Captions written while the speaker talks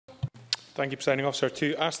Thank you, Presiding Officer.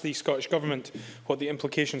 To ask the Scottish Government what the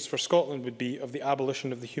implications for Scotland would be of the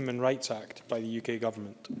abolition of the Human Rights Act by the UK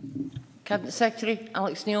Government. Cabinet Secretary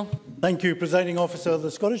Alex Neil. Thank you, Presiding Officer. The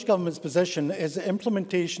Scottish Government's position is that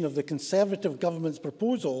implementation of the Conservative Government's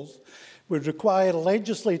proposals would require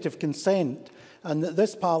legislative consent, and that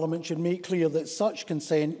this Parliament should make clear that such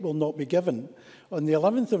consent will not be given. On the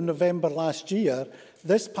 11th of November last year,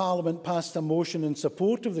 this Parliament passed a motion in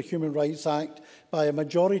support of the Human Rights Act by a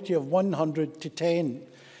majority of 100 to 10.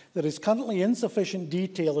 There is currently insufficient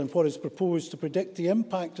detail in what is proposed to predict the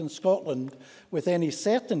impact in Scotland with any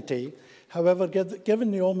certainty. However,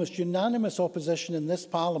 given the almost unanimous opposition in this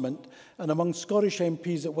Parliament and among Scottish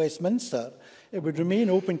MPs at Westminster, it would remain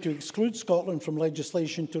open to exclude Scotland from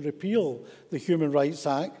legislation to repeal the Human Rights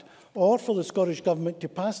Act, or for the Scottish Government to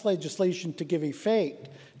pass legislation to give effect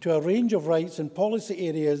to a range of rights and policy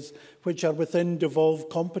areas which are within devolved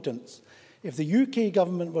competence. If the UK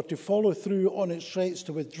Government were to follow through on its threats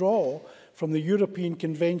to withdraw from the European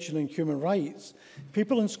Convention on Human Rights,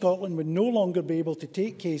 people in Scotland would no longer be able to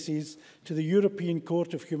take cases to the European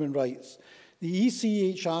Court of Human Rights. The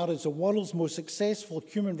ECHR is the world's most successful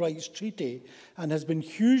human rights treaty and has been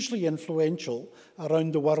hugely influential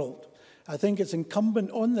around the world. I think it's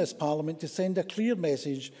incumbent on this Parliament to send a clear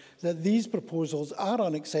message that these proposals are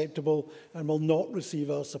unacceptable and will not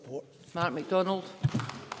receive our support. McDonald.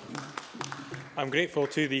 I'm grateful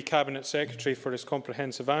to the Cabinet Secretary for his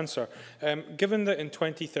comprehensive answer. Given that in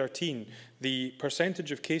 2013 the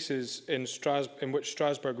percentage of cases in which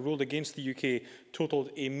Strasbourg ruled against the UK totalled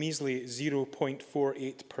a measly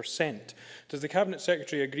 0.48%, does the Cabinet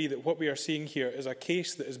Secretary agree that what we are seeing here is a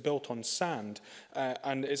case that is built on sand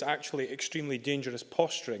and is actually extremely dangerous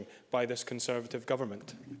posturing by this Conservative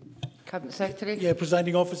Government? Cabinet Secretary. Yeah,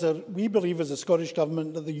 Presiding Officer, we believe as a Scottish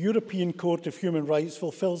Government that the European Court of Human Rights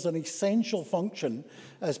fulfils an essential function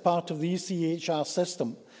as part of the ECHR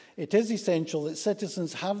system. It is essential that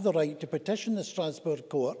citizens have the right to petition the Strasbourg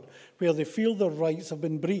Court where they feel their rights have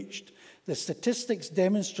been breached. The statistics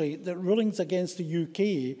demonstrate that rulings against the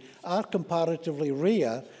UK are comparatively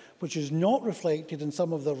rare, which is not reflected in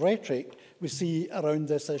some of the rhetoric we see around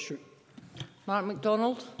this issue.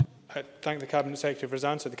 McDonald. I thank the Cabinet Secretary for his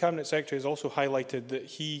answer. The Cabinet Secretary has also highlighted that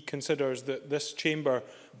he considers that this chamber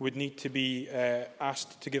would need to be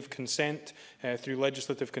asked to give consent through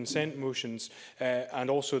legislative consent motions, and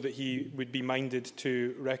also that he would be minded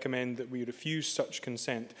to recommend that we refuse such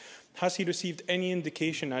consent. Has he received any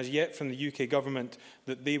indication as yet from the UK Government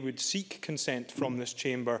that they would seek consent from this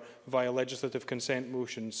chamber via legislative consent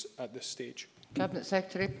motions at this stage? Cabinet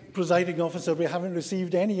Secretary. Presiding Officer, we haven't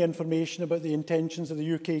received any information about the intentions of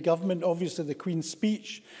the UK Government. Obviously, the Queen's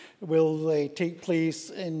speech will take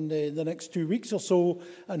place in the next 2 weeks or so,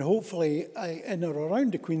 and hopefully in or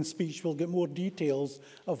around the Queen's speech we'll get more details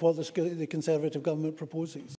of what the Conservative Government proposes.